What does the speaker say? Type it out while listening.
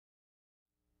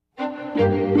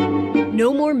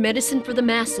No more medicine for the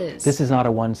masses. This is not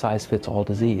a one-size-fits-all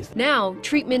disease. Now,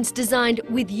 treatments designed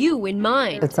with you in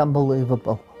mind. It's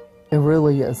unbelievable. It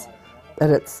really is.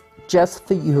 That it's just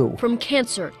for you. From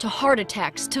cancer to heart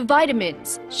attacks to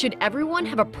vitamins, should everyone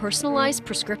have a personalized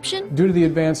prescription? Due to the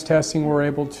advanced testing, we're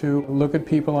able to look at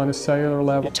people on a cellular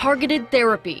level. Targeted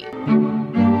therapy.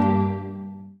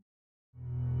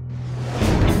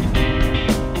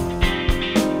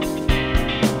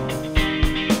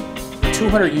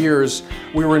 200 years,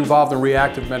 we were involved in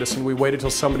reactive medicine. We waited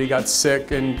till somebody got sick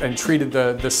and treated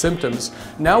the symptoms.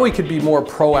 Now we could be more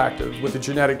proactive with the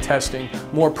genetic testing,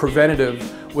 more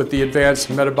preventative with the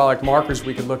advanced metabolic markers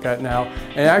we could look at now,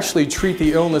 and actually treat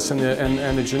the illness and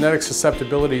the genetic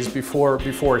susceptibilities before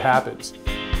it happens.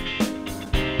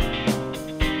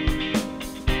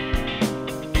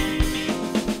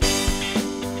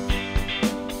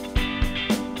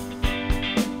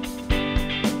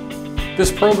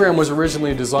 This program was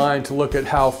originally designed to look at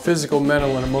how physical,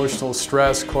 mental, and emotional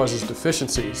stress causes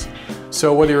deficiencies.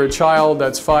 So whether you're a child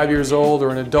that's 5 years old or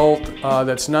an adult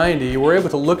that's 90, we're able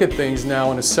to look at things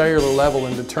now on a cellular level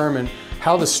and determine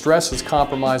how the stress is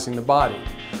compromising the body.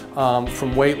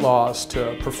 From weight loss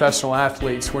to professional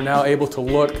athletes, we're now able to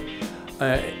look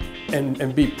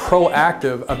and be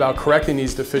proactive about correcting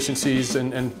these deficiencies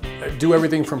and do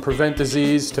everything from prevent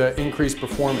disease to increase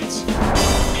performance.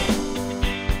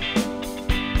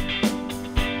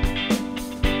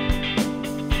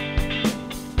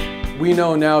 We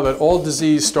know now that all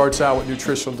disease starts out with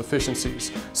nutritional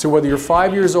deficiencies. So whether you're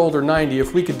 5 years old or 90,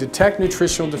 if we could detect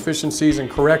nutritional deficiencies and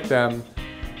correct them,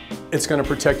 it's going to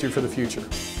protect you for the future.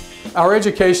 Our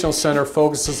educational center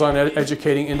focuses on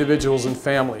educating individuals and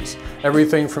families,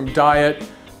 everything from diet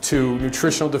to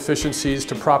nutritional deficiencies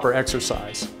to proper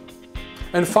exercise.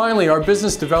 And finally, our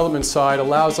business development side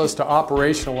allows us to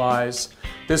operationalize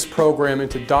this program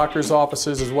into doctors'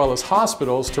 offices as well as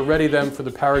hospitals to ready them for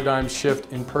the paradigm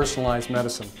shift in personalized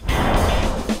medicine.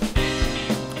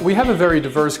 We have a very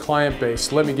diverse client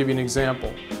base. Let me give you an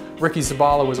example. Ricky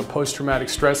Zabala was a post-traumatic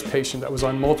stress patient that was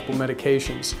on multiple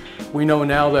medications. We know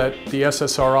now that the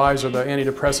SSRIs, or the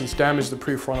antidepressants, damage the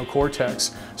prefrontal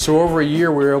cortex. So over a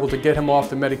year we were able to get him off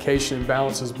the medication and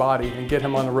balance his body and get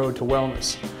him on the road to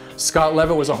wellness. Scott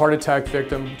Levitt was a heart attack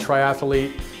victim,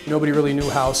 triathlete. Nobody really knew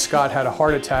how Scott had a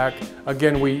heart attack.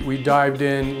 Again, we dived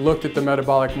in, looked at the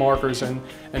metabolic markers and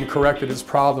corrected his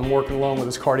problem, working along with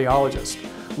his cardiologist.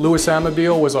 Louis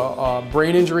Amabile was a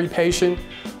brain injury patient.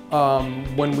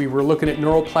 When we were looking at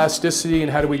neuroplasticity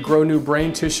and how do we grow new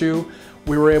brain tissue,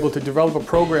 we were able to develop a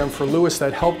program for Louis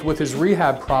that helped with his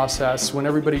rehab process when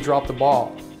everybody dropped the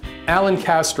ball. Alan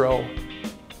Castro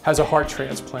has a heart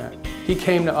transplant. He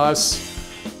came to us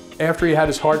after he had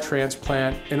his heart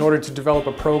transplant in order to develop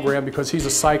a program because he's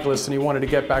a cyclist and he wanted to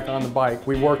get back on the bike.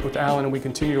 We worked with Alan and we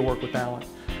continue to work with Alan.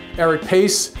 Eric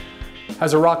Pace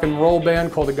has a rock and roll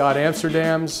band called the God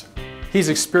Amsterdams. He's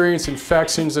experienced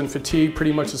infections and fatigue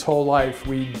pretty much his whole life.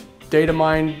 We data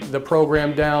mined the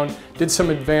program down, did some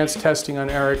advanced testing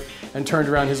on Eric, and turned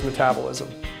around his metabolism.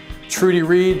 Trudy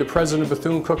Reed, the president of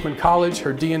Bethune-Cookman College,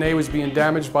 her DNA was being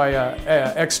damaged by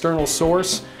an external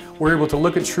source. We're able to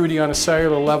look at Trudy on a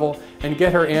cellular level and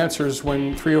get her answers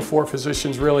when 3 or 4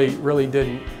 physicians really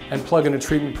didn't, and plug in a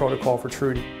treatment protocol for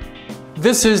Trudy.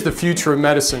 This is the future of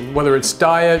medicine, whether it's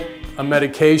diet, a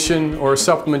medication, or a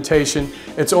supplementation.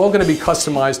 It's all going to be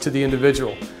customized to the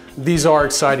individual. These are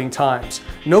exciting times.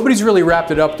 Nobody's really wrapped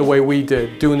it up the way we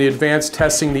did, doing the advanced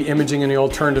testing, the imaging, and the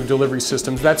alternative delivery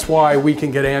systems. That's why we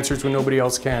can get answers when nobody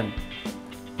else can.